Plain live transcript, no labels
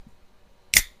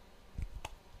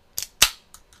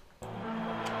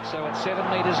So at 7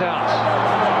 metres out,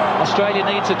 Australia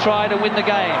needs a try to win the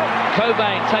game.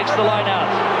 Cobain takes the line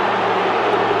out.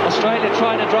 Australia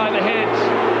trying to drive ahead.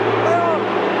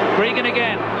 Gregan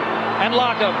again, and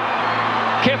Larkham.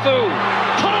 Kefu.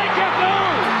 Try Kefu!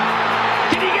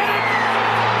 Did he get it?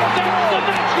 That's the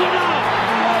match winner!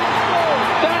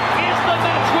 That is the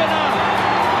match winner!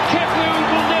 Kefu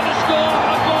will never score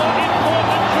a more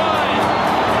important try.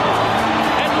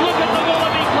 And look at the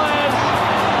Wallaby players.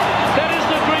 That is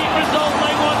the dream result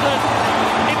they wanted.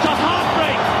 It's a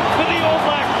heartbreak for the All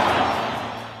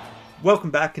Blacks.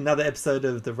 Welcome back. Another episode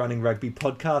of the Running Rugby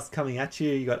podcast coming at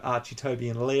you. You got Archie, Toby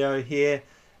and Leo here.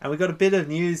 And we got a bit of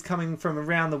news coming from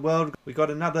around the world. We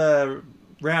got another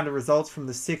round of results from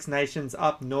the Six Nations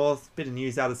up north. Bit of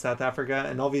news out of South Africa.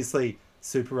 And obviously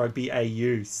Super Rugby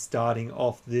AU starting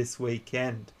off this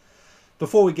weekend.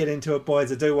 Before we get into it,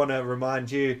 boys, I do want to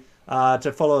remind you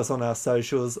to follow us on our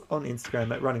socials, on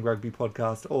Instagram at Running Rugby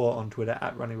Podcast or on Twitter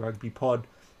at Running Rugby Pod.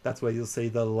 That's where you'll see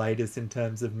the latest in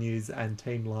terms of news and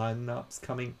team lineups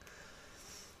coming.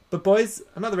 But boys,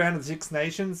 another round of the Six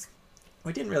Nations.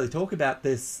 We didn't really talk about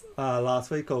this last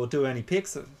week or do any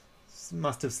picks. It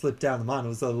must have slipped down the mind. It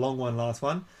was a long one last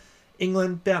one.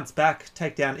 England bounced back,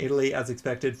 take down Italy as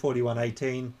expected,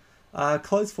 41-18.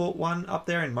 Close fought one up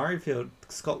there in Murrayfield.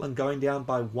 Scotland going down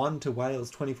by 1 to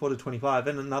Wales, 24-25.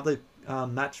 And another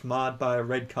match marred by a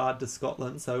red card to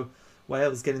Scotland. So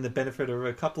Wales getting the benefit of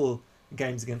a couple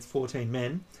games against 14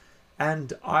 men.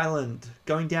 And Ireland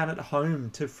going down at home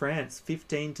to France,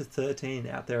 15-13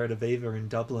 out there at Aviva in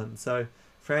Dublin. So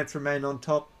France remain on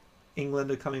top.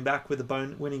 England are coming back with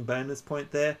a winning bonus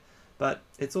point there. But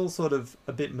it's all sort of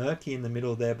a bit murky in the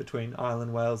middle there between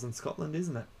Ireland, Wales and Scotland,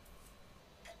 isn't it?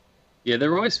 Yeah,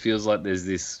 there always feels like there's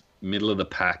this middle of the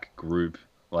pack group.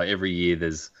 Like every year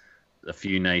there's a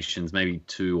few nations, maybe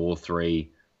 2 or 3,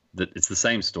 that it's the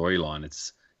same storyline.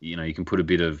 It's, you know, you can put a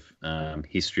bit of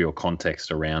history or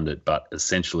context around it, but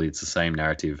essentially it's the same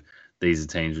narrative. These are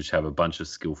teams which have a bunch of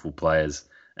skillful players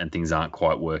and things aren't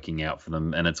quite working out for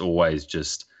them. And it's always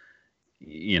just,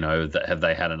 you know, have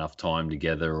they had enough time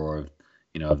together, or,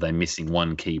 you know, are they missing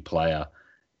one key player?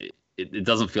 It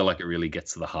doesn't feel like it really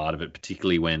gets to the heart of it,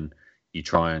 particularly when you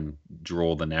try and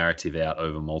draw the narrative out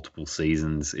over multiple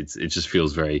seasons. It just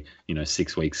feels very, you know,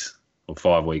 6 weeks or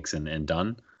 5 weeks and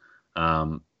done.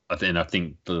 I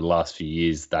think the last few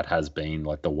years that has been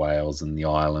like the Wales and the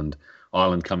Ireland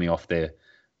coming off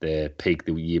their peak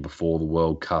the year before the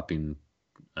World Cup in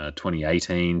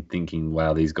 2018, thinking,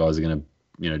 wow, these guys are going to,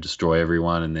 you know, destroy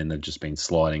everyone, and then they've just been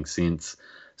sliding since.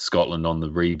 Scotland on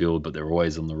the rebuild, but they're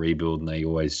always on the rebuild, and they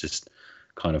always just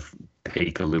kind of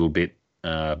peak a little bit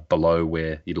below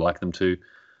where you'd like them to.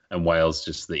 And Wales,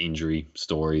 just the injury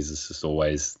stories, it's just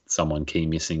always someone key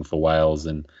missing for Wales,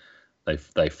 and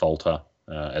they falter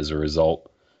as a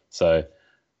result. So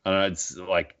I don't know, it's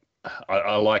like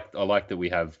I like that we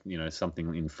have, you know,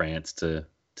 something in France to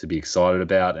be excited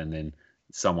about, and then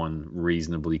someone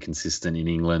reasonably consistent in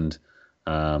England,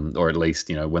 or at least,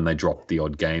 you know, when they drop the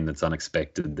odd game that's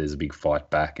unexpected, there's a big fight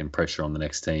back and pressure on the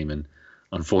next team. And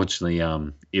unfortunately,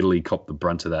 Italy copped the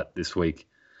brunt of that this week,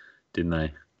 didn't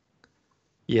they?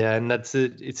 Yeah, and it's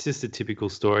just a typical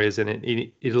story, isn't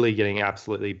it? Italy getting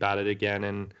absolutely battered again,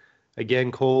 and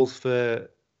again calls for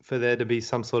there to be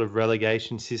some sort of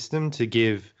relegation system to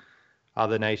give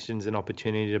other nations an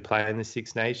opportunity to play in the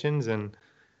Six Nations. And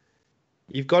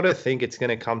you've got to think it's going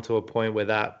to come to a point where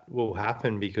that will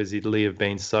happen, because Italy have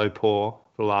been so poor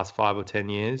for the last 5 or 10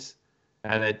 years.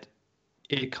 And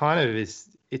it kind of is,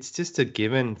 it's just a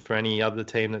given for any other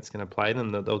team that's going to play them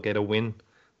that they'll get a win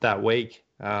that week.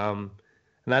 And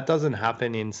that doesn't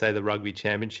happen in, say, the Rugby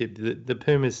Championship. The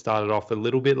Pumas started off a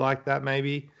little bit like that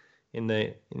maybe in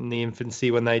the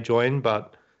infancy when they joined,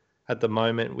 but at the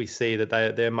moment we see that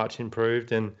they're much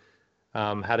improved and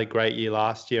had a great year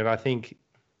last year. And I think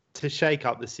to shake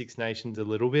up the Six Nations a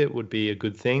little bit would be a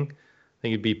good thing. I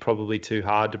think it'd be probably too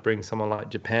hard to bring someone like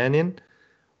Japan in,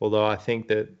 although I think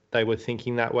that they were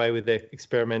thinking that way with their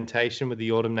experimentation with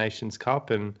the Autumn Nations Cup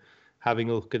and having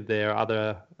a look at their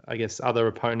other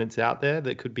opponents out there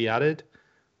that could be added.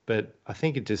 But I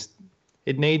think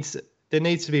there needs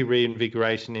to be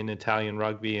reinvigoration in Italian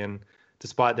rugby, and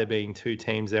despite there being 2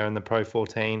 teams there in the Pro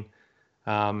 14,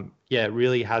 they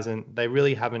really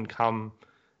haven't come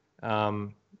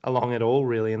along at all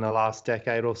really in the last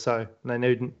decade or so.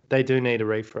 They do need a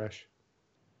refresh.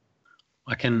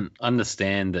 I can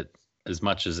understand that as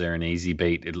much as they're an easy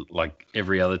beat, like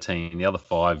every other team, the other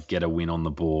 5 get a win on the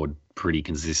board pretty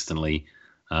consistently.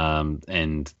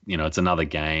 And, you know, it's another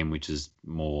game which is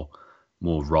more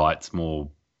rights, more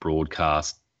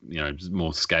broadcast, you know,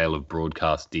 more scale of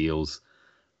broadcast deals.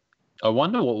 I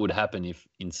wonder what would happen if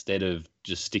instead of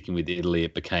just sticking with Italy,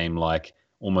 it became like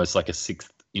almost like a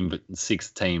sixth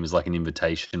team is like an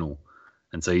invitational,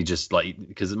 and so you just like,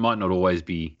 because it might not always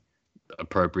be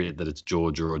appropriate that it's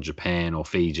Georgia or Japan or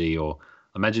Fiji, or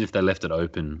imagine if they left it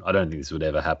open. I don't think this would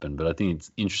ever happen, but I think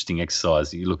it's interesting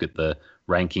exercise. You look at the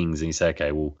rankings and you say,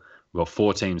 okay, well, we've got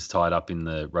 4 teams tied up in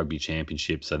the rugby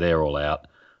championship, so they're all out.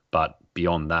 But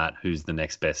beyond that, who's the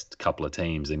next best couple of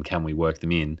teams, and can we work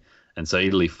them in? And so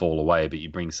Italy fall away, but you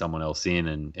bring someone else in,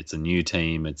 and it's a new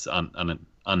team. It's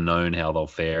unknown how they'll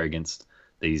fare against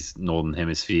these Northern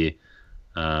Hemisphere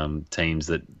teams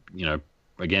that,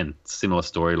 again, similar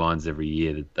storylines every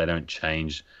year, that they don't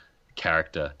change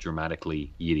character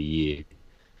dramatically year to year.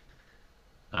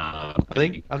 I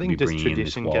think just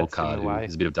tradition gets in the way.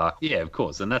 It's a bit of dark. Yeah, of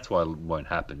course, and that's why it won't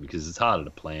happen, because it's harder to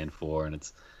plan for, and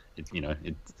it's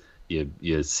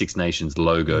your Six Nations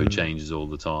logo changes all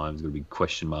the time. There's got a big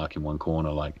question mark in one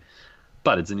corner,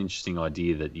 but it's an interesting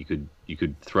idea that you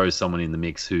could throw someone in the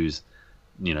mix who's,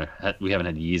 we haven't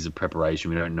had years of preparation.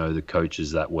 We don't know the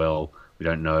coaches that well. We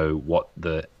don't know what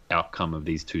the outcome of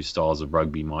these two styles of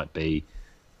rugby might be.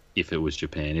 If it was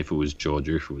Japan, if it was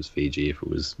Georgia, if it was Fiji, if it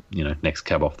was, next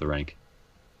cab off the rank.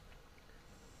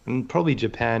 And probably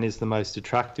Japan is the most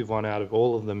attractive one out of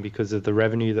all of them because of the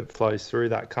revenue that flows through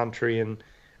that country and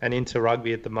into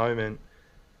rugby at the moment.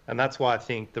 And that's why I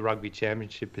think the Rugby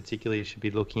Championship particularly should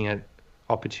be looking at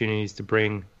opportunities to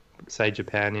bring, say,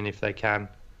 Japan in if they can.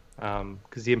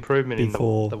 Because the improvement in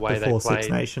the way they play... Before Six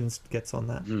Nations gets on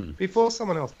that. Before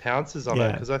someone else pounces on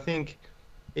it. Because I think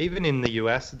even in the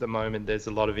US at the moment, there's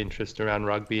a lot of interest around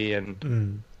rugby,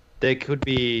 and there could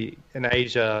be an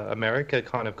Asia-America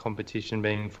kind of competition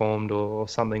being formed or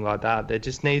something like that. There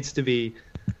just needs to be...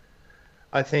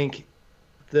 I think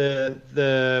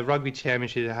the Rugby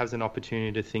Championship has an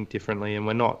opportunity to think differently, and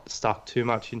we're not stuck too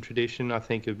much in tradition. I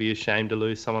think it would be a shame to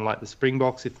lose someone like the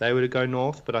Springboks if they were to go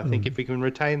north, but I think if we can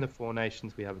retain the 4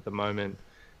 nations we have at the moment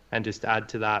and just add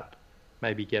to that,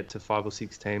 maybe get to 5 or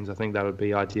 6 teams, I think that would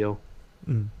be ideal.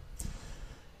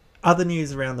 Other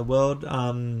news around the world,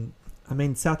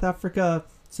 South Africa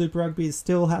Super Rugby is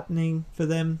still happening for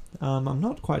them. I'm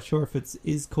not quite sure if it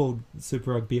is called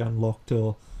Super Rugby Unlocked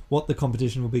or what the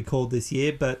competition will be called this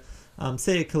year, but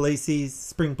Siya Kolisi,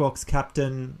 Springboks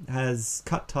captain, has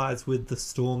cut ties with the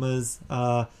Stormers.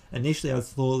 Initially I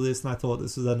saw this and I thought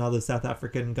this was another South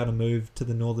African going to move to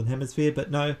the Northern Hemisphere, but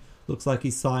no, looks like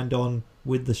he signed on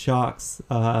with the Sharks,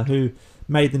 who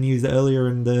made the news earlier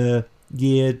in the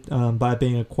year by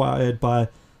being acquired by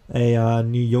a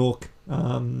New York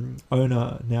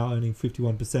owner, now owning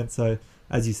 51%. So,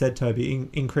 as you said, Toby,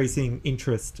 increasing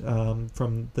interest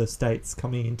from the States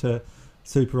coming into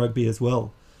Super Rugby as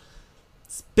well.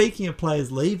 Speaking of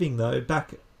players leaving, though,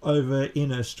 back over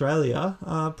in Australia,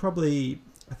 I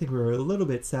think we were a little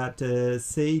bit sad to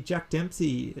see Jack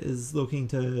Dempsey is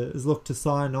looked to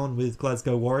sign on with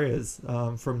Glasgow Warriors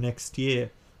from next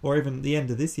year, or even the end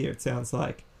of this year. It sounds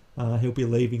like he'll be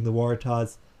leaving the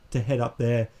Waratahs to head up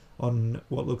there on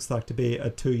what looks like to be a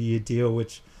 2-year deal,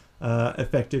 which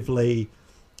effectively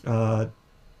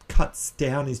cuts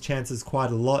down his chances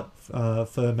quite a lot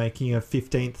for making a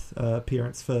 15th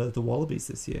appearance for the Wallabies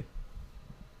this year.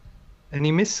 And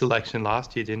he missed selection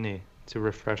last year, didn't he? To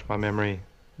refresh my memory,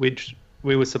 which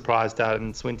we were surprised at,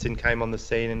 and Swinton came on the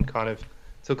scene and kind of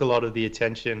took a lot of the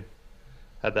attention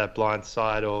at that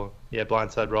blindside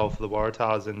role for the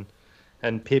Waratahs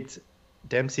and pipped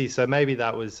Dempsey. So maybe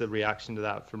that was a reaction to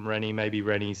that from Rennie. Maybe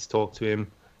Rennie's talked to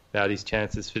him about his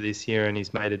chances for this year and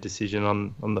he's made a decision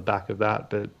on the back of that.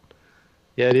 But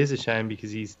yeah, it is a shame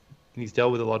because he's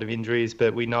dealt with a lot of injuries,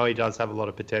 but we know he does have a lot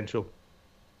of potential.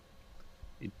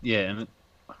 Yeah, and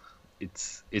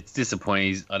it's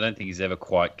disappointing. I don't think he's ever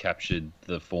quite captured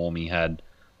the form he had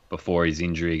before his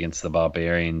injury against the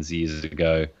Barbarians years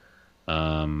ago.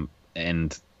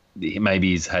 And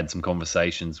maybe he's had some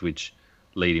conversations which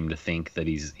lead him to think that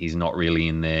he's not really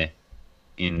in their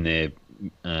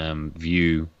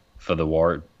view for the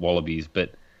Wallabies.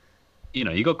 But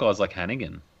you got guys like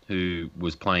Hannigan, who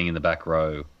was playing in the back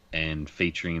row and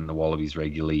featuring in the Wallabies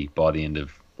regularly by the end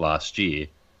of last year,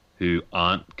 who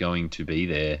aren't going to be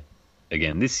there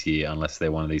again this year unless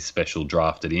they're one of these special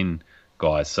drafted in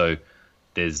guys. So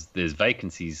there's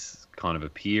vacancies kind of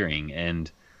appearing,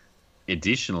 and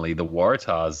additionally the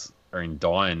Waratahs are in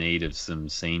dire need of some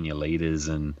senior leaders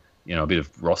and a bit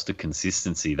of roster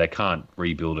consistency. They can't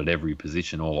rebuild at every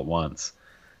position all at once,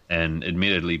 and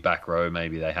admittedly back row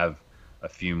maybe they have a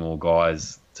few more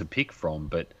guys to pick from,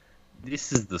 but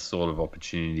this is the sort of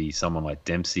opportunity someone like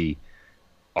Dempsey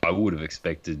I would have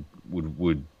expected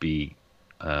would be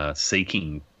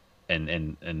seeking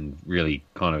and really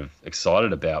kind of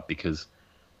excited about, because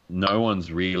no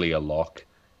one's really a lock.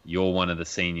 You're one of the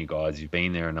senior guys. You've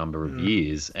been there a number of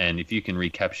years, and if you can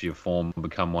recapture your form,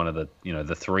 become one of the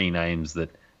the three names that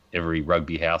every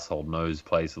rugby household knows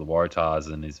plays for the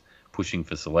Waratahs and is pushing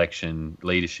for selection,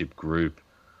 leadership group,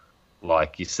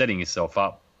 like, you're setting yourself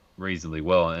up reasonably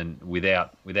well. And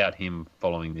without him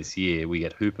following this year, we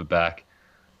get Hooper back,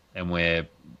 and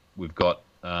we've got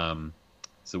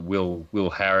so Will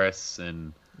Harris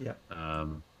and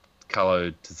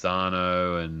Carlo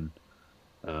Tizzano and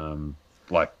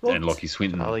and Lockie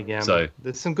Swinton. So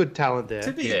there's some good talent there.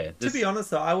 To be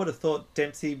honest, though, I would have thought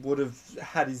Dempsey would have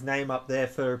had his name up there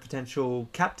for a potential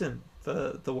captain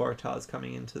for the Waratahs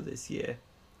coming into this year.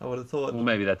 I would have thought. Well,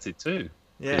 maybe that's it too.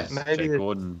 Yeah,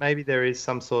 maybe there is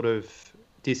some sort of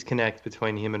disconnect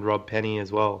between him and Rob Penny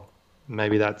as well.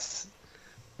 Maybe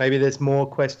there's more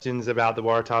questions about the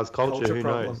Waratahs culture. Who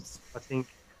knows? I think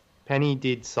Penny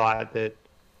did cite that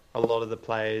a lot of the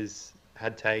players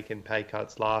had taken pay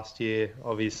cuts last year,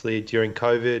 obviously during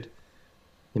COVID.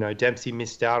 Dempsey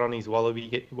missed out on his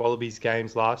Wallabies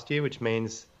games last year, which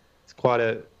means it's quite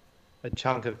a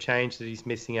chunk of change that he's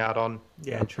missing out on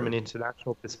from an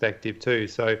international perspective too.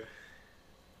 So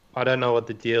I don't know what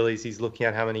the deal is. He's looking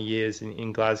at how many years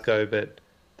in Glasgow, but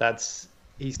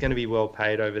he's going to be well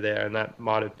paid over there, and that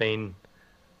might have been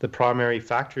the primary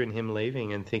factor in him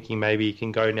leaving and thinking maybe he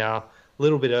can go now a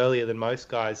little bit earlier than most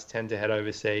guys tend to head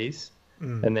overseas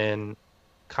and then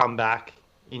come back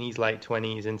in his late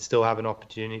 20s and still have an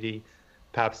opportunity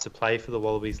perhaps to play for the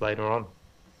Wallabies later on.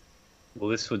 Well,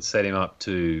 this would set him up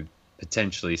to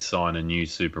potentially sign a new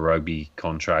Super Rugby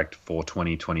contract for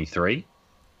 2023.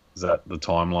 Is that the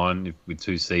timeline, with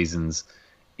 2 seasons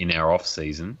in our off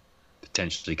season,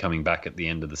 potentially coming back at the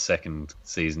end of the second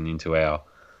season into our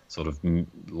sort of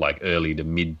like early to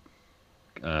mid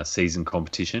season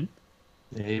competition?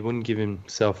 Yeah, he wouldn't give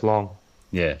himself long.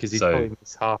 Yeah, because he'd probably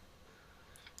miss half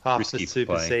the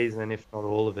Super season, if not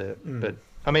all of it. But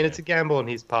I mean, it's a gamble on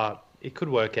his part. It could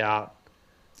work out.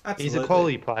 Absolutely. He's a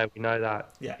quality player. We know that.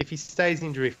 Yeah. If he stays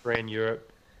injury-free in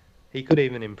Europe, he could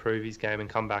even improve his game and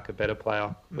come back a better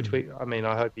player. Which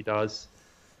I hope he does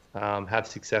have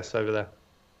success over there.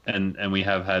 And we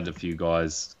have had a few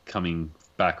guys coming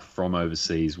back from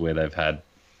overseas where they've had,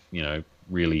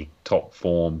 really top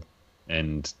form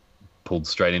and pulled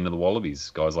straight into the Wallabies.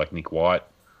 Guys like Nick White,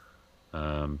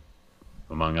 among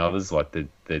others. Like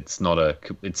it's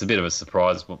a bit of a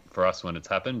surprise for us when it's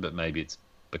happened, but maybe it's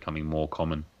becoming more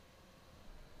common.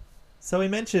 So we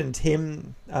mentioned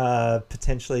him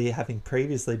potentially having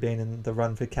previously been in the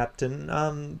run for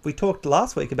captain. We talked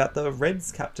last week about the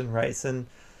Reds captain race, and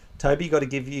Toby, got to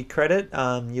give you credit.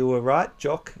 You were right.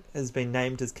 Jock has been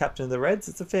named as captain of the Reds.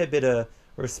 It's a fair bit of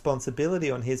responsibility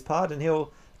on his part, and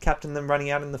he'll captain them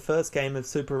running out in the first game of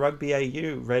Super Rugby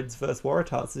AU, Reds versus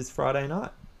Waratahs, this Friday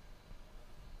night.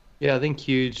 Yeah, I think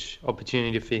huge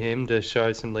opportunity for him to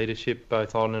show some leadership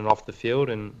both on and off the field.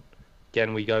 And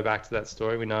again, we go back to that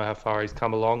story. We know how far he's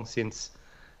come along since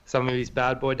some of his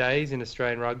bad boy days in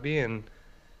Australian rugby, and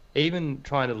even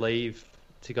trying to leave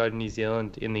to go to New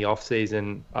Zealand in the off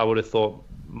season, I would have thought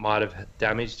might have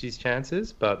damaged his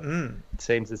chances. But it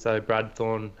seems as though Brad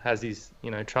Thorne has his,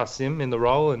 trusts him in the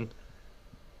role, and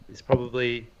is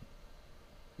probably,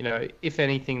 if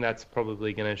anything, that's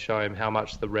probably going to show him how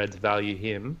much the Reds value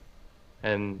him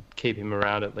and keep him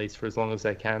around at least for as long as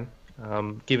they can,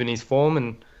 given his form.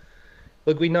 And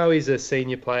look, we know he's a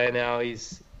senior player now.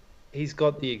 He's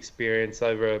got the experience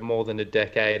over more than a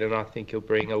decade, and I think he'll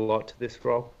bring a lot to this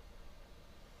role.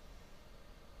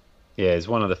 Yeah, he's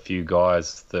one of the few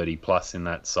guys 30 plus in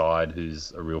that side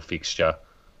who's a real fixture.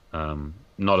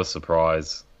 Not a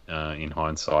surprise in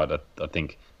hindsight. I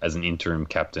think as an interim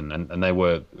captain, and it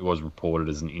was reported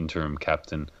as an interim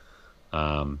captain.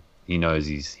 He knows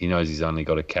he's only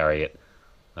got to carry it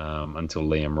until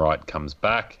Liam Wright comes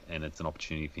back, and it's an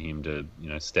opportunity for him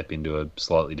to step into a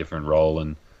slightly different role,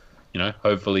 and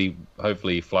hopefully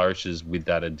he flourishes with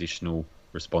that additional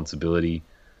responsibility.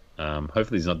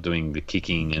 Hopefully he's not doing the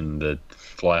kicking and the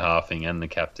fly halving and the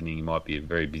captaining. He might be a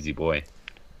very busy boy.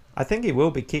 I think he will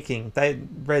be kicking.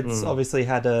 Reds obviously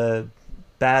had a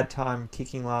bad time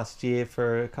kicking last year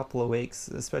for a couple of weeks,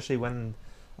 especially when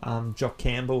Jock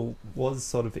Campbell was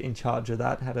sort of in charge of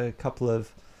that, had a couple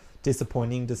of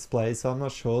disappointing displays, so I'm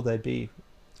not sure they'd be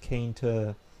keen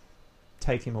to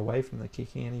take him away from the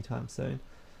kicking anytime soon.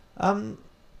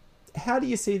 How do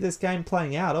you see this game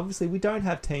playing out? Obviously, we don't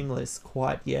have team lists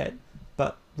quite yet,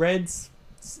 but Reds,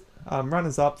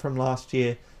 runners-up from last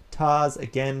year, Tars,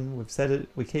 again, we've said it,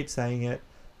 we keep saying it,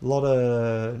 a lot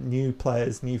of new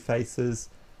players, new faces.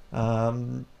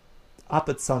 up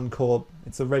at Suncorp.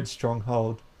 It's a red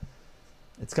stronghold.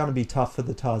 It's going to be tough for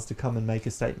the Tars to come and make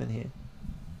a statement here.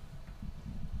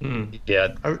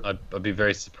 Yeah, I'd be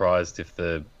very surprised if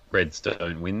the Reds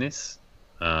don't win this.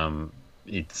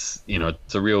 It's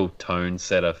it's a real tone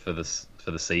setter for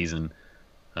the season.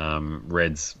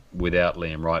 Reds without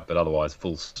Liam Wright, but otherwise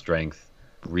full strength,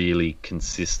 really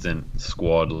consistent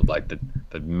squad, like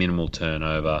the minimal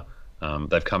turnover.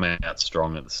 They've come out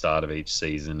strong at the start of each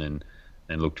season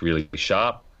and looked really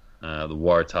sharp. The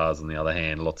Waratahs, on the other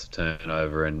hand, lots of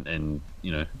turnover and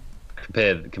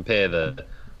compare the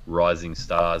rising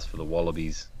stars for the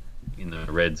Wallabies in the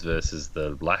Reds versus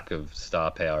the lack of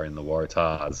star power in the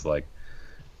Waratahs. Like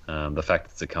the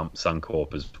fact it's a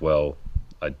Suncorp as well.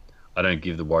 I don't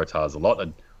give the Waratahs a lot.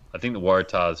 I think the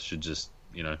Waratahs should just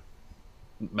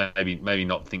maybe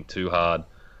not think too hard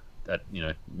at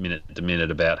minute to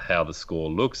minute about how the score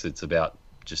looks. It's about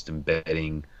just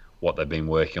embedding what they've been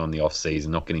working on the off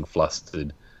season, not getting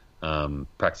flustered,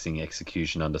 practicing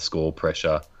execution under score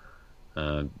pressure,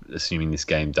 assuming this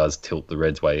game does tilt the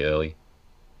Reds' way early.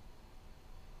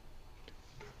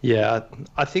 Yeah,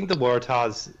 I think the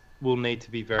Waratahs will need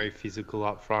to be very physical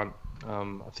up front.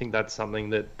 I think that's something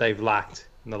that they've lacked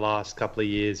in the last couple of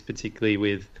years, particularly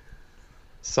with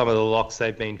some of the locks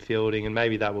they've been fielding, and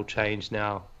maybe that will change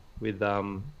now with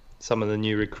some of the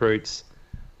new recruits.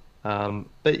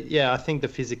 But yeah, I think the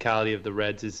physicality of the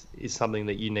Reds is something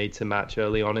that you need to match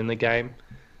early on in the game,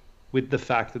 with the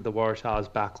fact that the Waratahs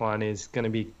backline is going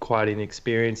to be quite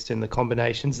inexperienced in the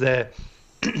combinations there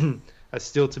are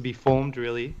still to be formed,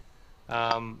 really.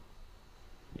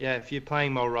 Yeah, if you're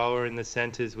playing Mulroa in the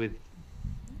centres with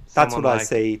that's what like I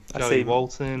see. Joey I see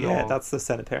Walton. Yeah, that's the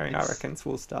centre pairing I reckon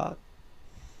will start.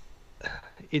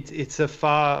 It's a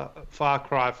far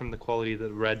cry from the quality that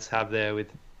the Reds have there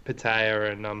with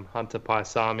Patea and Hunter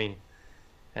Paisami,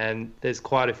 and there's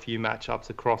quite a few matchups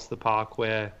across the park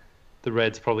where the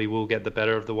Reds probably will get the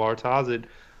better of the Waratahs.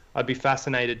 I'd be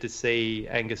fascinated to see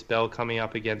Angus Bell coming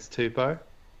up against Tupou.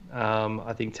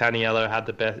 I think Taniela had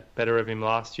the better of him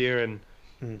last year, and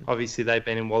obviously they've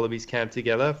been in Wallabies camp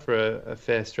together for a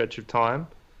fair stretch of time.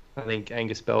 I think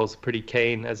Angus Bell's pretty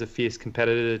keen as a fierce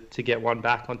competitor to get one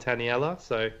back on Taniela,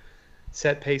 so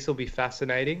set piece will be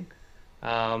fascinating.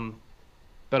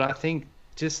 But I think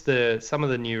just some of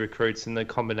the new recruits and the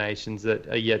combinations that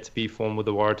are yet to be formed with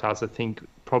the Waratahs, I think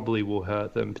probably will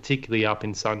hurt them, particularly up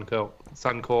in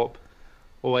Suncorp.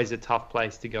 Always a tough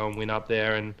place to go and win up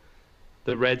there, and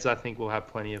the Reds, I think, will have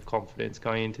plenty of confidence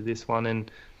going into this one, and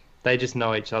they just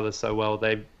know each other so well.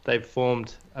 They've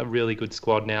formed a really good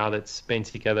squad now that's been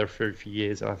together for a few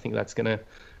years, and I think that's going to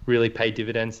really pay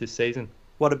dividends this season.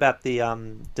 What about the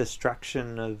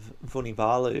distraction of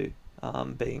Vunivalu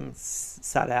being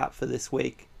sat out for this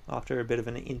week after a bit of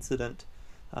an incident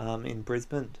in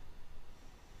Brisbane?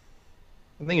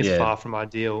 I think it's far from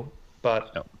ideal,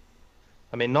 but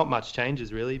I mean, not much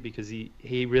changes really, because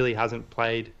he really hasn't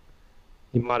played.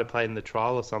 He might have played in the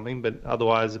trial or something, but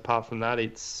otherwise, apart from that,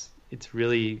 it's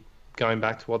really going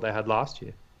back to what they had last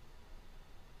year.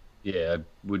 Yeah, it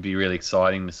would be really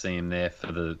exciting to see him there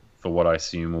for what I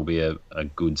assume will be a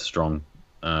good, strong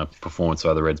performance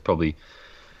by the Reds. Probably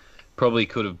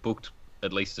could have booked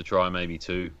at least a try, maybe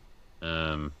two,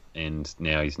 and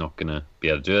now he's not going to be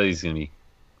able to do it. He's going to be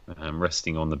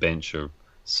resting on the bench or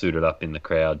suited up in the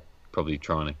crowd, probably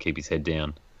trying to keep his head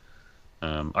down.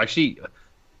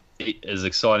 As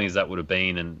exciting as that would have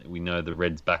been, and we know the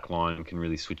Reds' back line can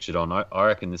really switch it on, I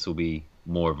reckon this will be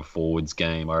more of a forwards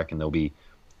game. I reckon there'll be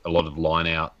a lot of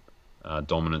line-out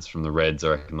dominance from the Reds. I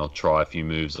reckon they'll try a few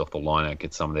moves off the line-out,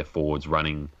 get some of their forwards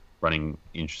running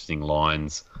interesting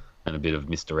lines and a bit of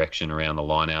misdirection around the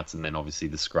line-outs, and then obviously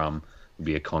the scrum will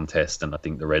be a contest, and I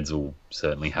think the Reds will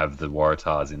certainly have the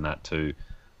Waratahs in that too.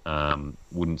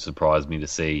 Wouldn't surprise me to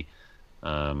see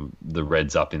the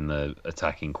Reds up in the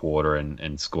attacking quarter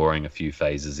and scoring a few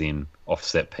phases in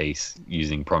offset piece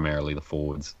using primarily the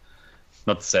forwards.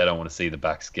 Not to say I don't want to see the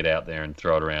backs get out there and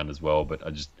throw it around as well, but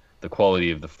the quality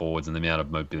of the forwards and the amount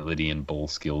of mobility and ball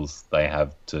skills they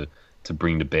have to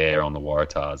bring to bear on the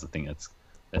Waratahs, I think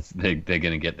they're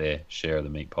going to get their share of the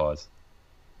meat pies.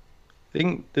 I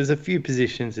think there's a few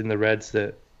positions in the Reds that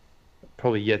are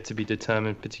probably yet to be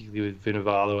determined, particularly with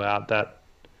Vunivalu out, that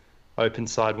open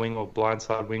side wing or blind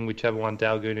side wing, whichever one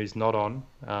Dalgunu's not on.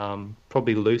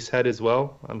 Probably loose head as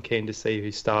well. I'm keen to see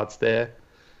who starts there.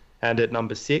 And at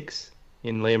number 6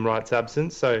 in Liam Wright's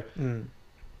absence. So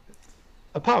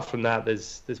apart from that,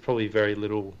 there's probably very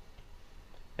little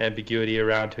ambiguity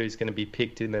around who's going to be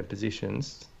picked in their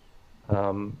positions.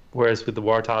 Whereas with the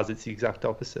Waratahs, it's the exact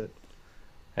opposite.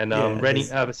 And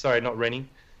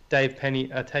Dave Penny.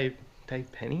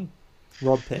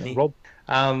 Rob Penny. Rob.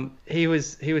 He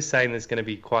was saying there's going to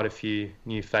be quite a few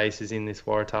new faces in this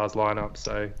Waratahs lineup,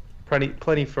 so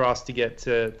plenty for us to get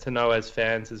to know as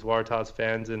fans, as Waratahs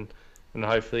fans, and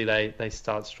hopefully they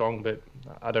start strong. But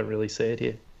I don't really see it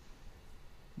here.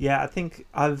 Yeah, I think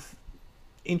I've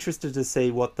interested to see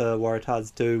what the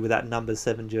Waratahs do with that number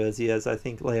 7 jersey, as I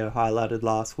think Leo highlighted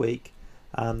last week.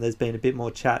 There's been a bit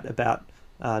more chat about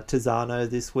Tizzano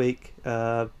this week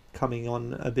coming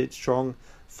on a bit strong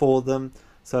for them.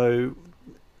 So,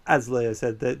 as Leo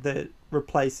said, they're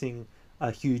replacing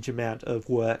a huge amount of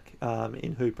work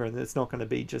in Hooper, and it's not going to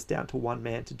be just down to one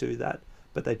man to do that.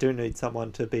 But they do need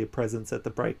someone to be a presence at the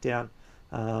breakdown,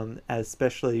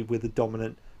 especially with a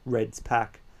dominant Reds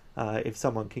pack. If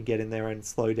someone can get in there and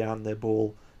slow down their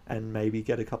ball and maybe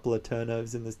get a couple of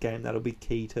turnovers in this game, that'll be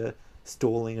key to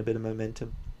stalling a bit of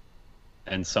momentum.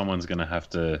 And someone's going to have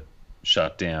to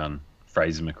shut down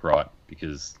Fraser McWright,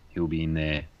 because he'll be in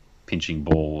there pinching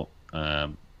ball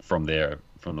from the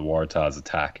Waratahs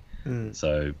attack.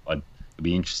 So it'd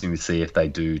be interesting to see if they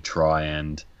do try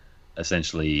and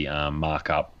essentially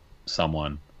mark up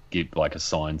someone,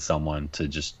 assign someone to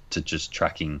just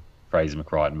tracking Fraser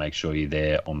McWright and make sure you're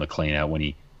there on the clean out when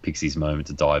he picks his moment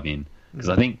to dive in. Because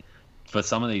I think for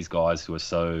some of these guys who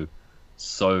are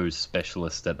so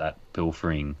specialist at that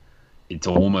pilfering, it's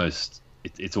almost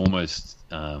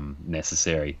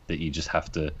necessary that you just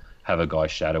have to have a guy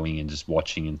shadowing and just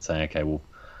watching and saying, okay, well,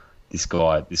 this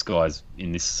guy's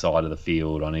in this side of the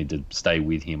field. I need to stay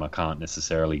with him. I can't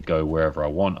necessarily go wherever I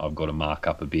want. I've got to mark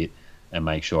up a bit and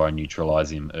make sure I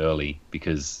neutralise him early,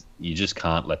 because you just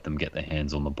can't let them get their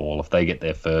hands on the ball. If they get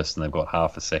there first and they've got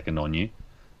half a second on you,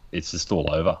 it's just all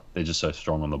over. They're just so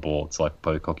strong on the ball. It's like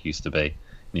Pocock used to be. You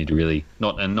need to really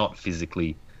not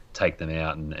physically take them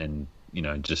out and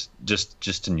just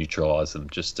to neutralise them,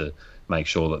 just to make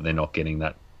sure that they're not getting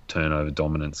that turnover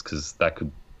dominance, because that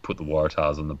could put the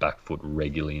Waratahs on the back foot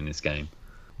regularly in this game.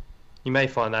 You may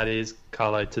find that is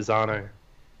Carlo Tizzano,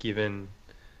 given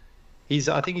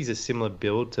I think he's a similar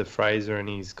build to Fraser, and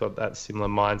he's got that similar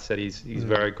mindset. He's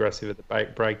very aggressive at the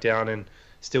breakdown and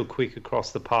still quick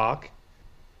across the park.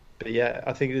 But yeah,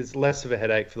 I think there's less of a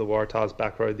headache for the Waratahs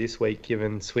back row this week,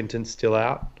 given Swinton's still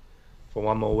out for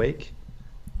one more week.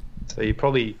 So you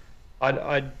probably,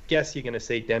 I guess you're going to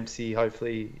see Dempsey,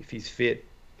 hopefully, if he's fit,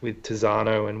 with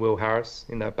Tizzano and Will Harris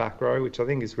in that back row, which I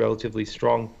think is relatively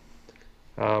strong.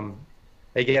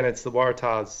 Again, it's the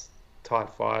Waratahs tight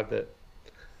five that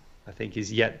I think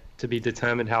is yet to be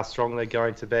determined how strong they're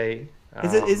going to be.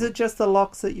 Is it just the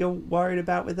locks that you're worried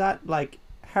about with that? Like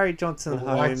Harry Johnson,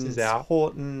 Holmes,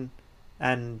 Horton,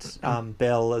 and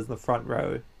Bell as the front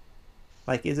row.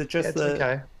 Like, is it just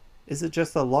Is it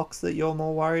just the locks that you're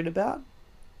more worried about?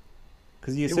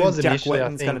 Because you assume Jack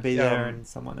Wetton's going to be there and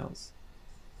someone else.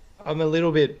 I'm a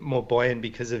little bit more buoyant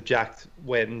because of Jack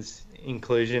Wetton's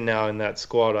inclusion now in that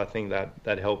squad. I think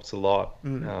that helps a lot.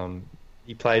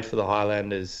 He played for the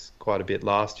Highlanders quite a bit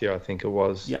last year, I think it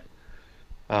was. Yeah.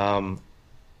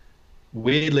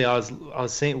 Weirdly, I was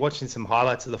watching some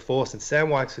highlights of the Force, and Sam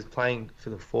Wykes was playing for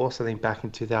the Force, I think, back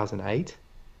in 2008.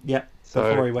 Yeah. So,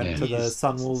 before he went to the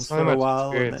Sunwolves for a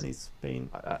while, and then he's been.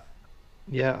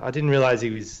 I didn't realise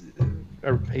he's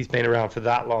been around for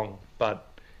that long, but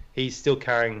he's still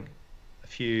carrying a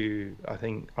few, I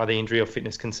think, either injury or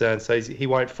fitness concerns, so he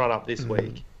won't front up this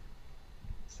week.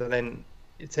 So then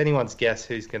it's anyone's guess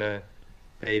who's going to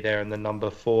be there in the number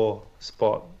 4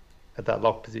 spot at that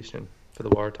lock position for the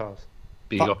Waratahs.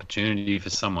 Big opportunity for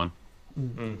someone.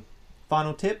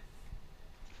 Final tip?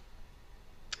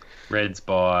 Reds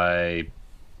by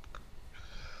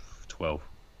 12.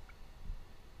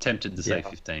 Tempted to say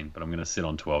 15, but I'm going to sit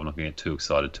on 12. I'm not going to get too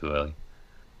excited too early.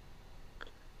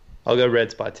 I'll go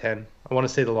Reds by 10. I want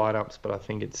to see the lineups, but I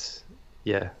think it's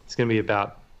going to be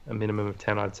about a minimum of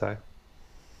 10, I'd say.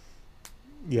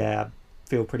 Yeah, I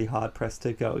feel pretty hard pressed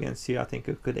to go against you. I think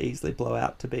it could easily blow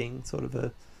out to being sort of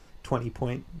a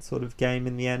 20-point sort of game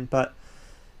in the end, but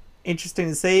interesting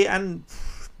to see. And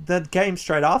the game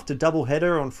straight after,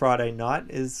 doubleheader on Friday night,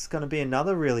 is going to be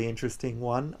another really interesting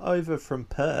one. Over from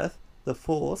Perth, the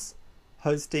Force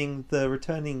hosting the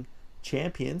returning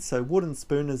champions, so Wooden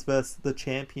Spooners versus the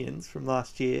champions from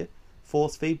last year,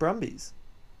 Force v Brumbies.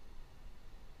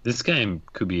 This game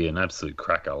could be an absolute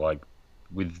cracker, like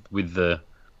with the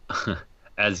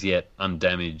as yet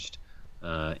undamaged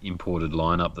imported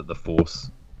lineup that the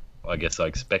Force, I guess, I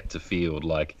expect to field.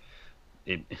 Like,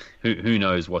 who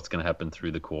knows what's going to happen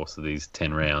through the course of these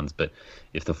 10 rounds, but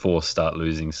if the Force start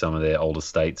losing some of their older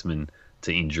statesmen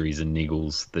to injuries and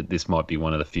niggles, that this might be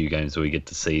one of the few games where we get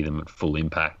to see them at full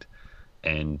impact.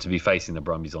 And to be facing the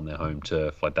Brumbies on their home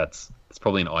turf, like it's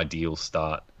probably an ideal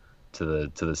start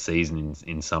to the season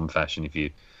in some fashion. If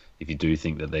you do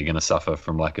think that they're going to suffer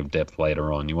from lack of depth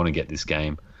later on, you want to get this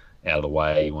game out of the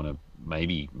way. You want to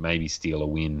maybe steal a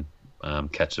win,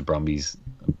 catch the Brumbies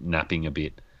napping a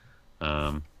bit.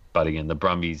 But again, the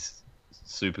Brumbies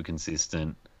super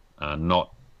consistent,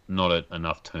 not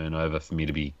enough turnover for me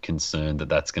to be concerned that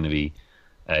that's going to be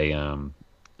a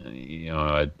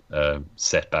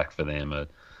setback for them,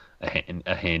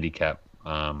 a handicap.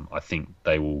 I think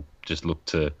they will just look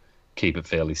to keep it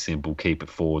fairly simple, keep it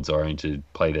forwards oriented,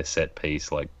 play their set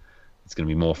piece. Like it's going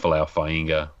to be more Folau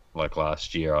Fainga like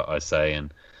last year, I say.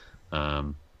 And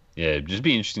just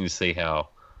be interesting to see how,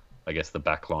 I guess, the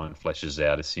back line fleshes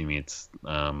out, assuming it's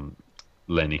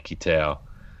Lenny Kitao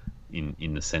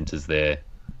in the centres there,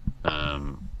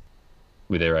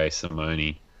 with Ere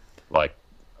Simone. Like,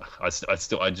 I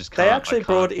just can't. They actually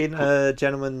brought in a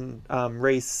gentleman,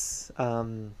 Reese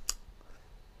Tapane.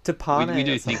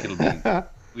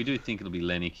 We do think it'll be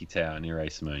Lenny Kitao and Ere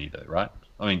Simone, though, right?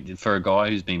 I mean, for a guy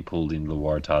who's been pulled into the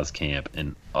Waratahs camp,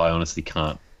 and I honestly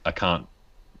can't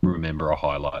remember a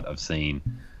highlight I've seen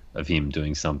of him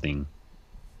doing something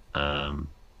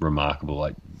remarkable.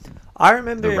 Like, I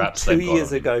remember him 2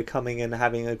 years ago coming and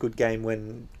having a good game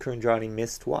when Kurundrani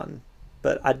missed one,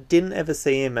 but I didn't ever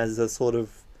see him as a sort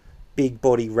of big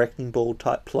body wrecking ball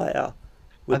type player.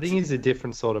 I think he's a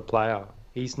different sort of player.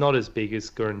 He's not as big as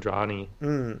Kurundrani.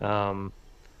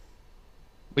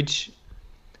 Which,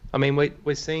 I mean,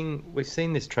 we've seen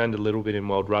this trend a little bit in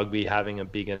World Rugby, having a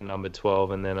bigger number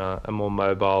 12 and then a more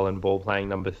mobile and ball playing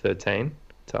number 13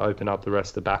 to open up the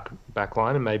rest of the back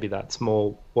line, and maybe that's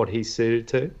more what he's suited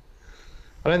to.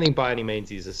 I don't think by any means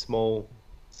he's a small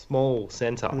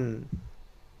centre,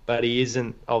 but he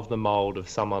isn't of the mould of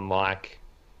someone like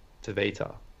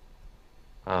Tavita.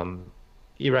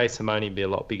 Ere Simone would be a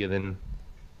lot bigger than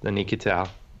Nikitau.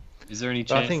 Is there any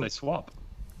chance they swap?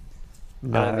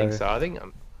 No. I don't think so. I think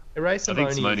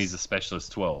Simone's a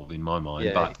specialist 12 in my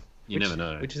mind, but you never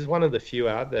know. Which is one of the few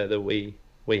out there that we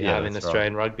have in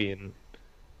Australian rugby, and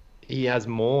he has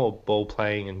more ball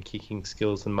playing and kicking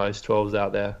skills than most 12s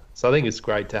out there. So I think it's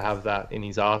great to have that in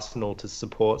his arsenal to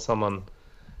support someone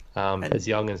as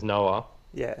young as Noah.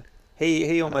 Yeah,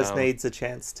 he almost needs a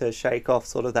chance to shake off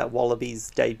sort of that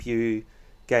Wallabies debut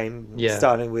game,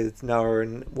 starting with Noah,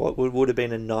 and what would have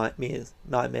been a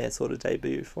nightmare sort of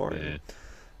debut for him.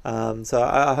 So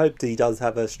I hope he does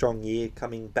have a strong year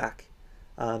coming back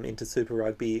into Super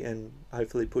Rugby, and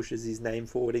hopefully pushes his name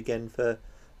forward again for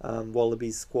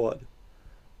Wallabies squad.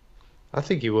 I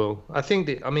think he will. I think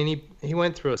he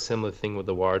went through a similar thing with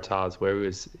the Waratahs,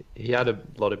 where he had a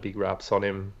lot of big raps on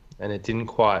him and it didn't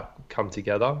quite come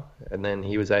together, and then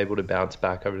he was able to bounce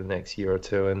back over the next year or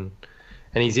two, and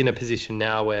he's in a position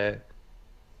now where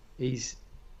he's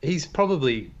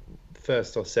probably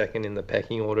first or second in the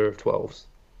pecking order of 12s.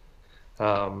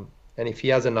 And if he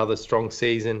has another strong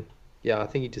season, I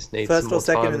think he just needs first some more or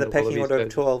second time in the pecking order of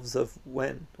 12s of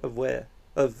when? Of where?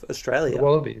 Of Australia? The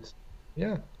Wallabies.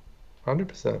 Yeah,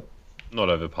 100%. Not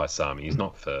over Paisami. He's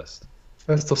not first.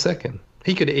 First or second.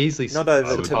 He could easily... Not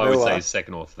over Tamua. I would say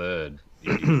second or third.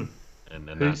 and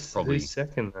that's probably... Who's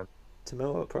second then?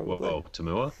 Tamua, probably. Well,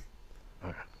 Tamua?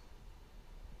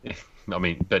 I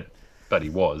mean, but he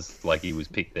was. Like, he was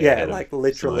picked there. Yeah, like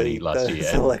literally last the year.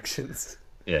 selections.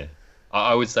 Yeah.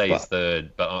 I would say he's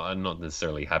third, but I'm not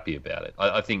necessarily happy about it.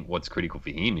 I think what's critical for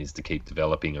him is to keep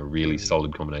developing a really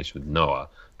solid combination with Noah,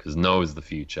 because Noah's the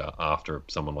future after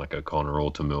someone like O'Connor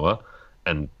or Tamua,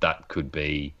 and that could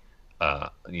be,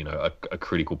 a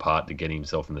critical part to getting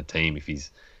himself in the team if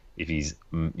he's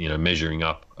measuring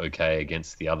up okay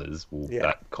against the others. Well,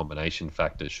 that combination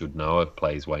factor, should Noah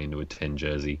play his way into a 10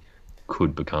 jersey,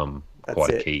 could become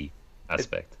quite a key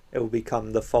aspect. It will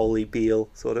become the Foley Beale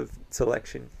sort of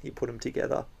selection. You put them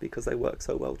together because they work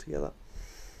so well together.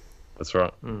 That's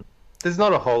right. There's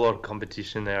not a whole lot of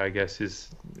competition there, I guess, is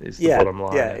the bottom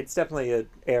line. Yeah, it's definitely an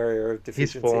area of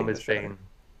deficiency.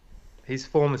 His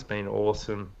form has been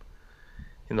awesome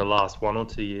in the last 1 or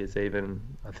 2 years, even.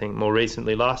 I think more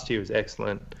recently, last year was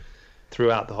excellent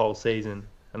throughout the whole season,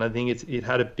 and I think it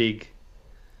had a big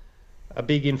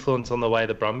influence on the way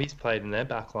the Brumbies played in their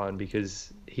backline,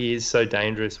 because he is so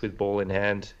dangerous with ball in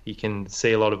hand. He can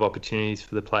see a lot of opportunities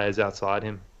for the players outside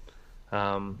him,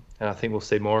 and I think we'll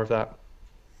see more of that.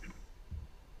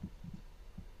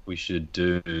 We should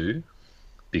do,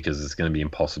 because it's going to be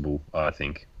impossible, I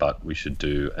think, but we should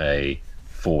do a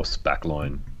force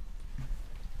backline.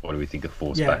 What do we think a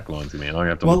force backline is going to be? I'm going to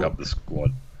have to look up the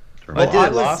squad. I did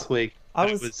it last week,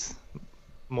 which was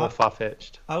more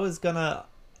far-fetched. I was going to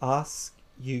ask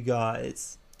you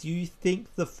guys do you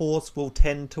think the Force will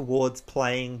tend towards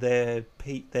playing their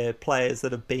players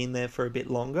that have been there for a bit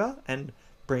longer and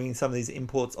bringing some of these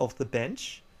imports off the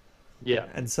bench? Yeah.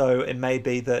 And so it may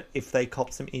be that if they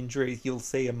cop some injuries, you'll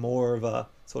see a more of a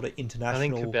sort of international...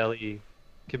 I think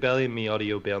Cabelli and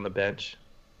Miotti will be on the bench.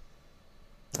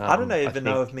 I don't even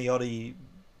know if Miotti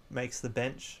makes the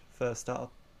bench first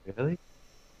up. Really?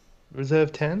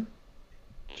 Reserve 10?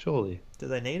 Surely. Do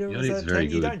they need a Miotti's reserve very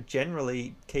 10? You good. don't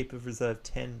generally keep a reserve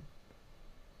 10.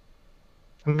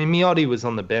 I mean, Miotti was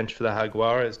on the bench for the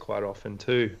Jaguares quite often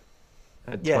too,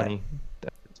 at Yeah.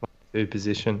 22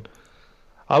 position.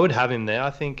 I would have him there.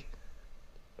 I think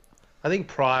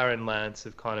Pryor and Lance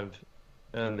have kind of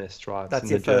earned their stripes. That's in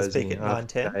your the first jersey. pick at I have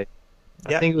to 9-10? say.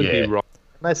 Yeah. I think it would Yeah. be wrong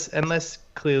unless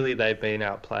clearly they've been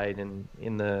outplayed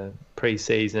in the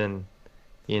pre-season,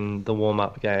 in the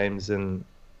warm-up games, and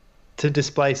to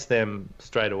displace them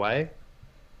straight away, I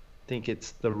think it's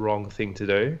the wrong thing to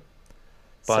do.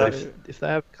 But So- if they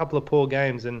have a couple of poor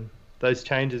games, and those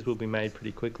changes will be made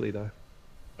pretty quickly, though.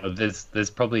 There's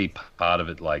probably part of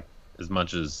it, like, as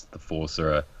much as the Force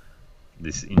are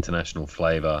this international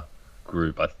flavour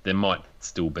group, there might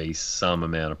still be some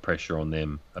amount of pressure on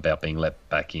them about being let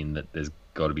back in, that there's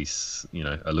got to be,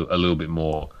 a little bit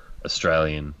more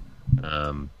Australian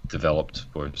developed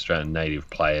or Australian native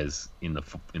players in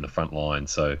the front line.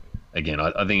 So again,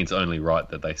 I think it's only right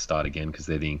that they start again because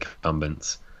they're the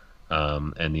incumbents,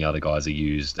 and the other guys are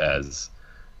used as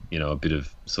a bit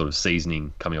of sort of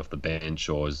seasoning coming off the bench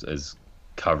or as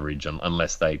coverage,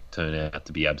 unless they turn out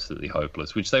to be absolutely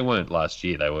hopeless, which they weren't last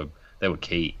year. They were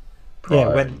key. Yeah,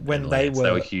 Pryor when and they Lance.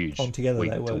 were huge on together,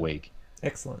 week they to were. week.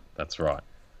 Excellent. That's right.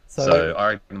 So, So I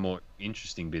reckon the more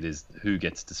interesting bit is who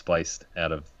gets displaced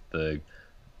out of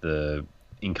the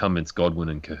incumbents Godwin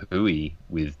and Kahui,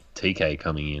 with TK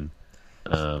coming in.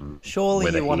 surely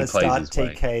whether you want he to plays start his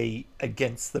way. TK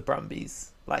against the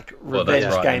Brumbies, like Well, that's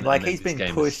revenge right, game. and Like then he's this been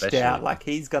game pushed especially. out. Like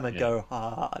he's gonna Yeah. go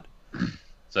hard.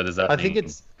 So does that I mean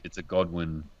think it's a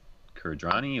Godwin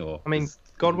Kuradrani, or I mean, 'cause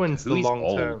Godwin's the Kahui's long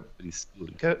old, term. but he's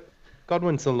good.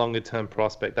 Godwin's a longer term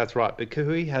prospect. That's right, but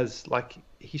Kahui has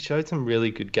he showed some really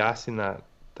good gas in that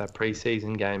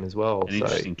preseason game as well. An So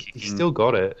interesting he's kicking still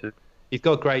got it. too. He's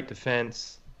got great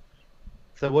defense.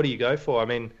 So what do you go for? I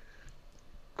mean,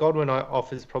 Godwin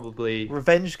offers probably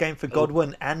Revenge game for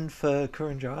Godwin and for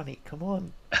Kurandrani. Come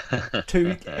on,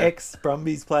 two ex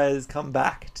Brumbies players come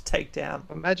back to take down.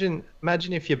 imagine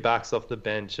if your backs off the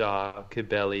bench are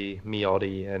Cabelli,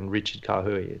 Miotti, and Richard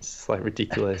Kahui. It's like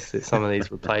ridiculous. Some of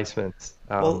these replacements.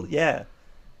 Well, yeah.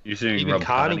 You're assuming Even Rob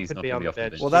Carney Carney's could not be going on to be the off the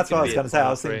bench. bench. Well, that's He what I could was be going to at say. I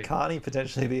final was thinking three. Carney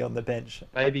potentially be on the bench.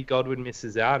 Maybe Godwin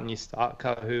misses out and you start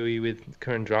Kahui with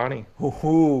Kurandrani.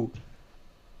 Ooh,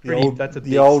 That's a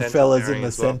the big old centre fellas in pairing the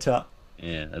as well. centre.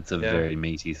 Yeah, that's a Yeah. very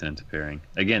meaty centre pairing.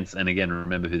 And again,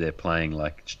 remember who they're playing.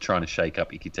 Like trying to shake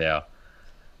up Ikitau.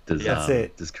 That's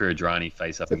it. Does Kuradrani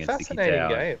face up It's a against fascinating Ikitau?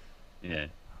 game. Yeah.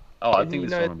 Oh, I And think you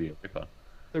this know- one will be a ripper.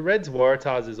 The Reds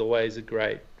Waratahs is always a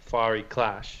great fiery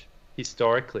clash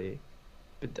historically,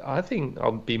 but I think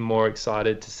I'll be more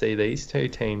excited to see these two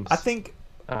teams. I think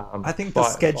the fight.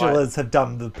 schedulers have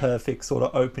done the perfect sort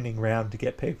of opening round to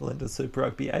get people into Super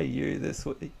Rugby AU this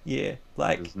year.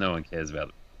 Like, Because no one cares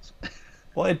about it.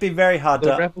 well, it'd be very hard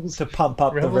The to Rebels- pump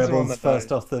up the Rebels are on Rebels the first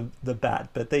boat. off the bat,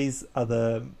 but these are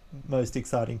the most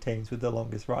exciting teams with the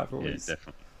longest Yeah, rivalries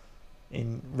definitely.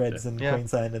 in Reds and Yeah.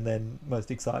 Queensland, and then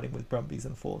most exciting with Brumbies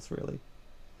and Force, really.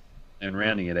 And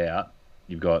rounding it out,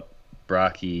 you've got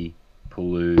Braki,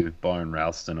 Pulu, Byron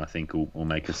Ralston. I think will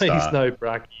make a Please start. no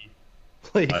Braki.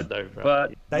 Please I- no Braki.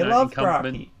 But They you know, love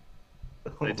incumbent-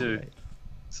 Braki. They do.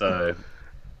 So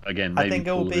again, I maybe think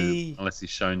it'll Pulu, be- unless he's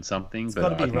shown something. it's But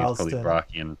gotta I be think it's probably Ralston.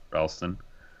 Braki and Ralston.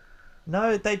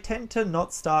 No, they tend to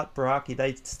not start Baraki.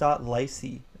 They start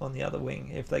Lacey on the other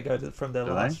wing if they go from their Do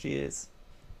they? last years.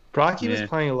 Braki was Yeah.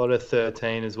 playing a lot of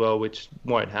 13 as well, which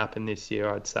won't happen this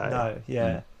year, I'd say. No,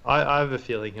 yeah. I have a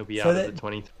feeling he'll be So out that- of the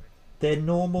 23. Their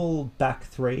normal back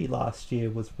three last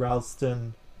year was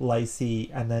Ralston,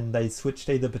 Lacey, and then they switched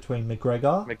either between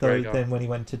McGregor. Though McGregor. then when he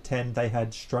went to 10, they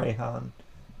had Strahan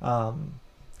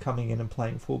coming in and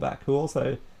playing fullback, who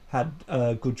also had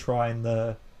a good try in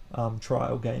the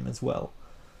trial game as well.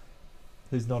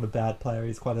 Who's not a bad player.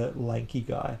 He's quite a lanky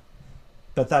guy.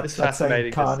 But that's It's saying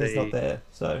fascinating to Carney's see. not there.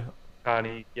 So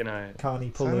Carney,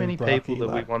 Carney, so Pulu, many Braki, people that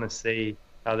we like- want to see,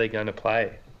 are they going to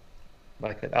play?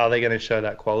 Like, are they going to show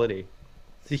that quality?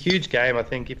 It's a huge game. I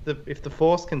think if the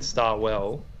Force can start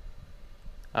well,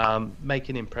 make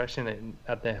an impression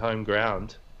at their home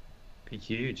ground, be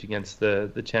huge against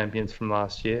the champions from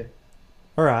last year.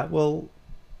 All right, well,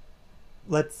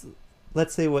 let's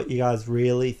see what you guys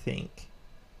really think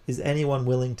Is anyone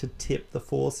willing to tip the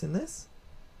Force in this?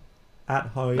 At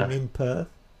home in Perth?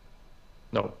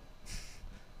 No.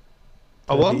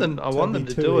 I want them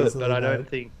to do it, but I don't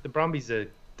think the Brumbies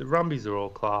are all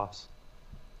class.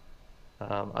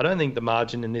 I don't think the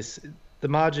margin in this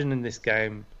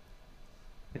game,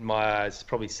 in my eyes, is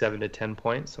probably 7 to 10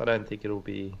 points. I don't think it'll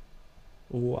be.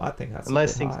 Ooh, I think that's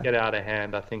unless things get out of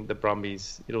hand. I think the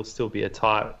Brumbies, it'll still be a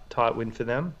tight win for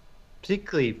them,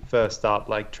 particularly first up.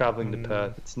 Like traveling to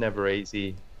Perth, it's never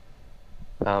easy.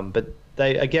 But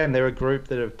they're a group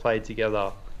that have played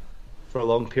together for a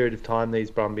long period of time.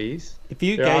 These Brumbies. If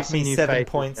you gave me 7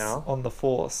 points on the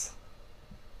Force,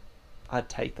 I'd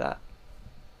take that.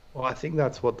 Well, I think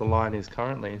that's what the line is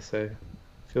currently. So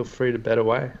feel free to bet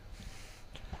away.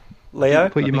 Leo,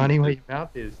 put your money where your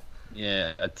mouth is.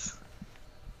 Yeah,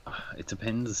 it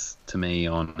depends to me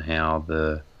on how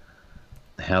the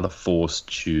Force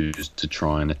choose to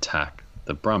try and attack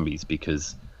the Brumbies,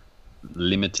 because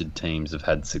limited teams have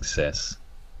had success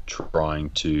trying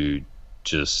to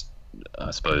just,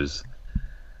 I suppose,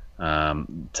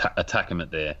 attack them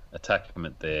at their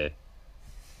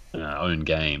own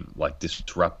game, like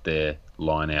disrupt their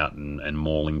line out and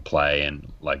mauling play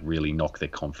and like really knock their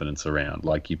confidence around.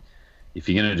 Like if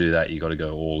you're going to do that, you got to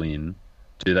go all in.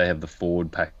 Do they have the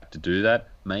forward pack to do that?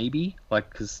 Maybe, like,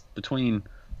 because between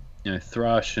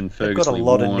Thrush and Ferguson,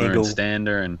 Warner and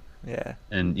Stander and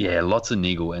lots of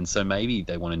niggle, and so maybe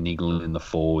they want to niggle in the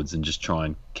forwards and just try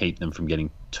and keep them from getting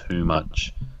too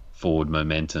much forward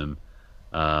momentum.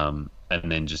 And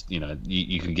then just,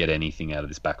 you could get anything out of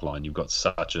this back line. You've got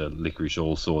such a licorice,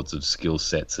 all sorts of skill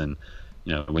sets, and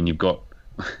when you've got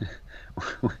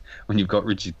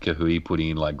Richard Kahui putting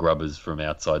in like grubbers from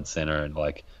outside centre, and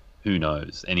like, who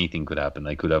knows, anything could happen.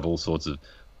 They could have all sorts of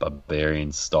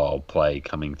barbarian style play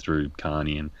coming through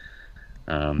Carney and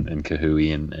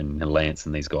Kahui and Lance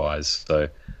and these guys. So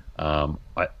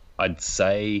I'd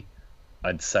say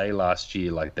last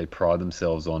year, like, they pride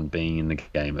themselves on being in the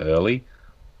game early.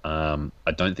 I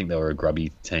don't think they were a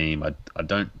grubby team. I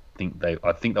think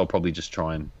they'll probably just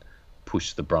try and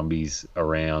push the Brumbies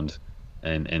around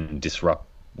and disrupt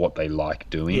what they like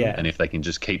doing. Yeah. And if they can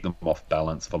just keep them off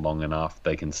balance for long enough,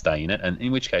 they can stay in it. And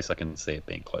in which case, I can see it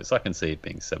being close. I can see it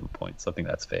being 7 points. I think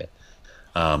that's fair.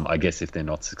 I guess if they're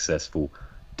not successful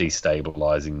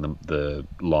destabilising the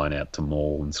line out to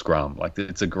maul and scrum, like,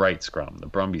 it's a great scrum. The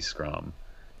Brumbies scrum,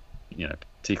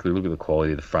 particularly look at the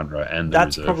quality of the front row and the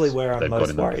that's reserves probably where I'm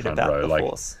most worried about the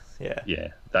Force. Yeah,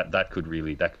 that could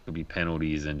be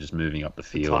penalties and just moving up the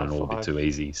field and all a bit too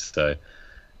easy. So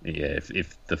yeah,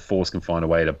 if the Force can find a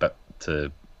way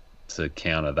to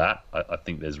counter that, I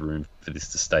think there's room for this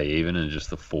to stay even, and just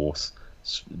the Force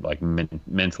like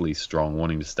mentally strong,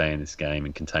 wanting to stay in this game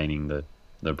and containing the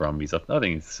Brumbies. I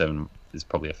think 7 is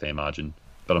probably a fair margin,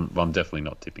 but I'm definitely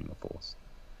not tipping the Force.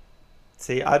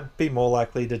 See, I'd be more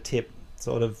likely to tip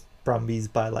sort of Brumbies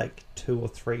by like 2 or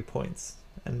 3 points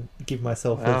and give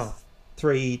myself a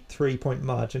 3-point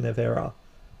margin of error.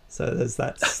 So there's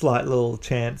that slight little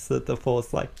chance that the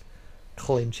Force like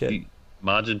clinch it.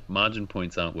 Margin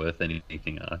points aren't worth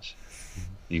anything, Arch.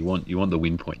 You want the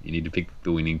win point. You need to pick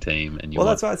the winning team, and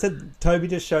that's why I said Toby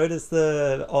just showed us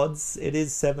the odds. It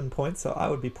is 7 points, so I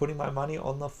would be putting my money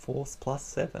on the Force plus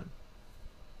 7.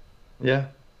 Yeah.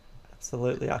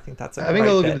 Absolutely, I think that's having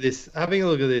a look at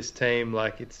this team.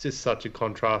 Like, it's just such a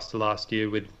contrast to last year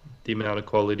with the amount of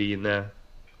quality in there,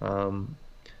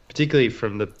 particularly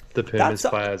from the Pumas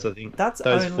players. I think that's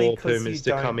those 4 Pumas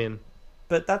to come in.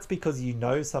 But that's because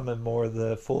some more of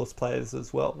the Force players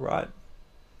as well, right?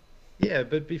 Yeah,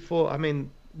 but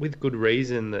with good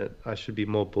reason that I should be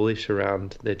more bullish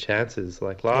around their chances.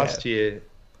 Like last year, it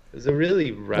was a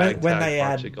really ragtag when they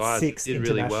bunch add of guys 6 that did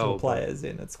international really well, players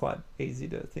in, it's quite easy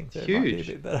to think that huge. It might be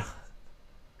a bit better.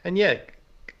 And yeah,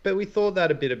 but we thought that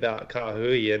a bit about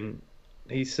Kahui, and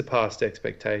he's surpassed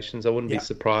expectations. I wouldn't be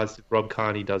surprised if Rob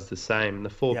Kearney does the same. The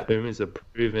 4 Pumas are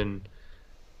proven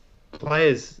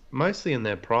players, mostly in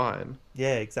their prime.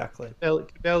 Yeah, exactly.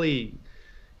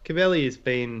 Cavelli has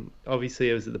been, obviously,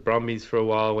 he was at the Brumbies for a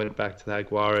while, went back to the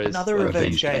Aguaras. Another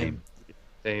revenge game.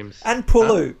 Teams. And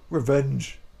Pulu,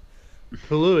 revenge.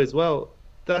 Pulu as well.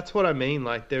 That's what I mean.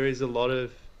 Like, there is a lot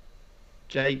of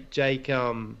Jake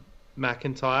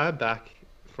McIntyre back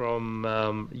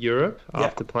from Europe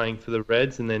after playing for the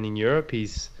Reds, and then in Europe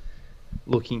he's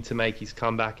looking to make his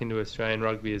comeback into Australian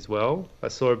rugby as well. I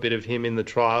saw a bit of him in the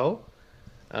trial.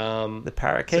 The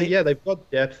Parakeet. So yeah, they've got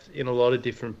depth in a lot of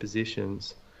different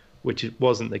positions, which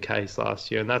wasn't the case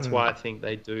last year, and that's why I think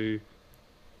they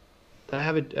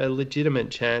have a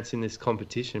legitimate chance in this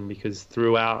competition, because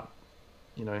throughout,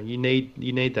 you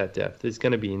need that depth. There's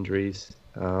going to be injuries,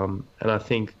 and I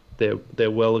think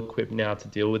they're well equipped now to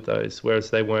deal with those, whereas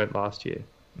they weren't last year.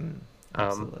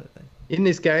 Absolutely. In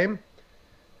this game,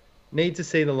 need to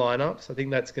see the lineups. I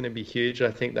think that's going to be huge.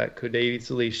 I think that could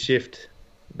easily shift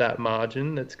that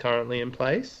margin that's currently in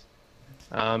place.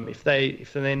 If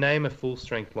they name a full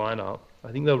strength lineup,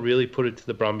 I think they'll really put it to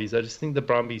the Brumbies. I just think the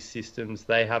Brumbies systems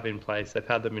they have in place, they've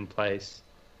had them in place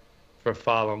for a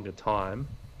far longer time.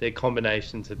 Their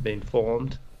combinations have been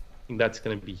formed. I think that's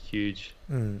going to be huge.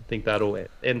 I think that'll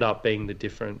end up being the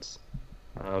difference.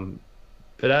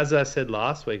 But as I said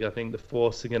last week, I think the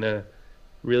Force are going to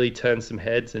really turn some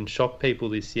heads and shock people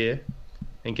this year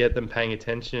and get them paying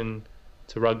attention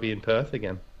to rugby in Perth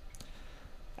again.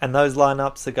 And those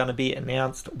lineups are going to be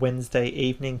announced Wednesday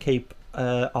evening. Keep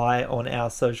an eye on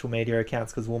our social media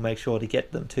accounts because we'll make sure to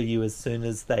get them to you as soon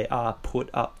as they are put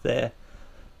up there.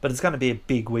 But it's going to be a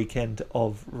big weekend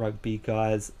of rugby,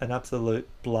 guys. An absolute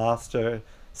blaster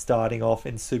starting off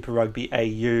in Super Rugby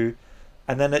AU.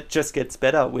 And then it just gets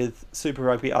better with Super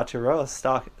Rugby Aotearoa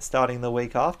starting the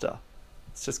week after.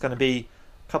 It's just going to be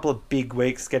a couple of big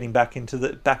weeks getting back into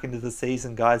the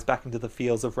season, guys, back into the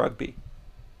fields of rugby.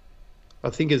 I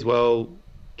think as well,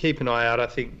 keep an eye out. I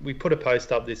think we put a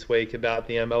post up this week about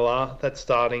the MLR. That's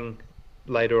starting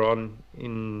later on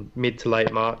in mid to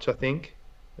late March, I think.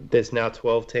 There's now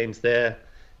 12 teams there.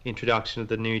 Introduction of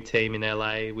the new team in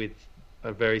LA with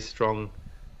a very strong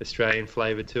Australian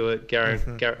flavour to it.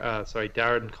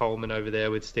 Darren Coleman over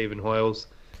there with Stephen Hoyles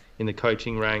in the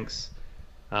coaching ranks.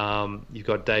 You've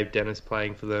got Dave Dennis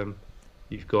playing for them.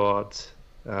 You've got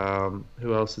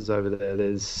who else is over there?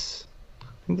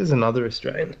 I think there's another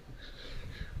Australian.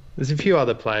 There's a few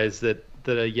other players that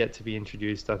are yet to be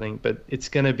introduced, I think, but it's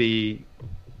going to be,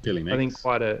 Billy Meeks. I think,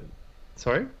 quite a...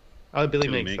 Sorry? Oh, Billy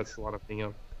Meeks, that's the one I'm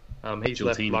thinking of. He's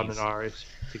left London Irish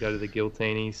to go to the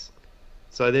Giltinis.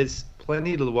 So there's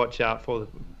plenty to watch out for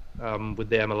with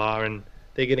the MLR, and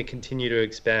they're going to continue to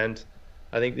expand.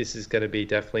 I think this is going to be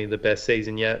definitely the best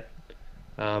season yet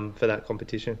for that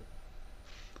competition.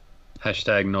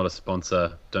 Hashtag not a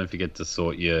sponsor. Don't forget to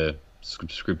sort your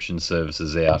subscription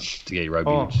services out to get your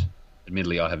rugby, which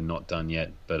admittedly I have not done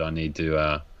yet, but I need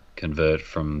to convert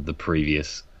from the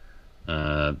previous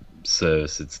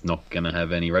service. It's not going to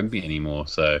have any rugby anymore,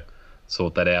 so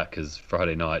sort that out because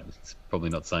Friday night it's probably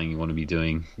not something you want to be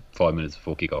doing 5 minutes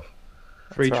before kickoff.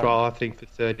 Free trial, I think, for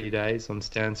 30 days on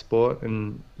Stan Sport,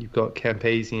 and you've got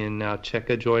Campese and now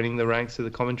Checker joining the ranks of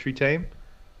the commentary team.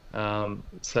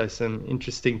 So some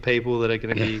interesting people that are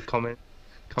going to be commenting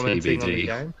TBD, on the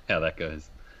game. How that goes.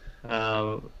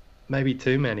 Maybe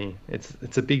too many.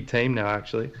 It's a big team now,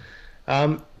 actually.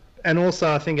 And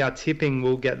also, I think our tipping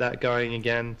will get that going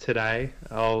again today.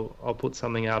 I'll put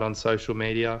something out on social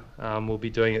media. We'll be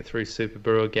doing it through Super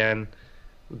Brew again. It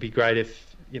would be great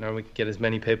if we could get as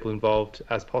many people involved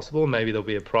as possible. Maybe there'll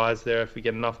be a prize there if we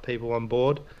get enough people on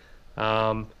board.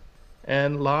 And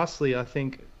lastly, I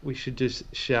think we should just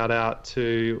shout out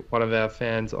to one of our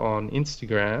fans on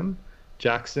Instagram,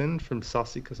 Jackson from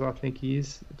Sussex, I think he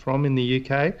is from in the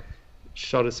UK.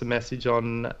 Shot us a message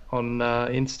on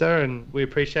Insta, and we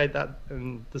appreciate that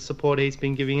and the support he's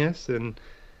been giving us. And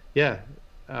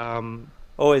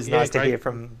always nice to hear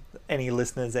from any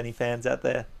listeners, any fans out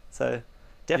there. So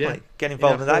definitely get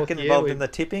involved in that. Get involved in the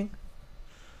tipping.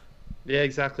 Yeah,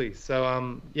 exactly.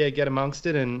 So get amongst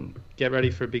it and get ready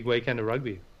for a big weekend of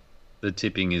rugby. The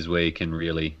tipping is where you can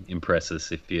really impress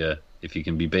us if you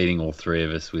can be beating all three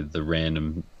of us with the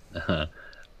random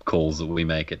calls that we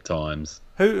make at times.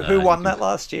 Who won that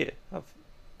last year?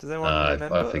 Does anyone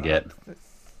remember? I forget.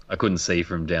 I couldn't see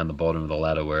from down the bottom of the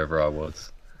ladder wherever I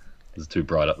was. It was too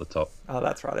bright up the top. Oh,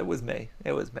 that's right. It was me.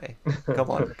 Come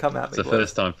on, come at me. It's the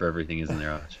first time for everything, isn't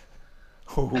there, Arch?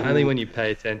 Only when you pay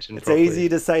attention. It's easy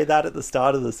to say that at the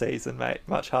start of the season, mate.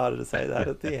 Much harder to say that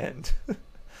at the end.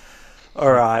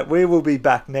 All right, we will be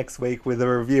back next week with a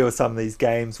review of some of these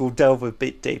games. We'll delve a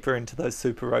bit deeper into those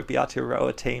Super Rugby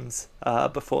Aotearoa teams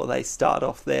before they start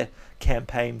off their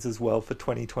campaigns as well for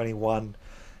 2021.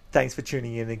 Thanks for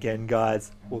tuning in again,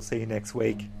 guys. We'll see you next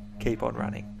week. Keep on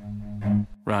running.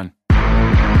 Run.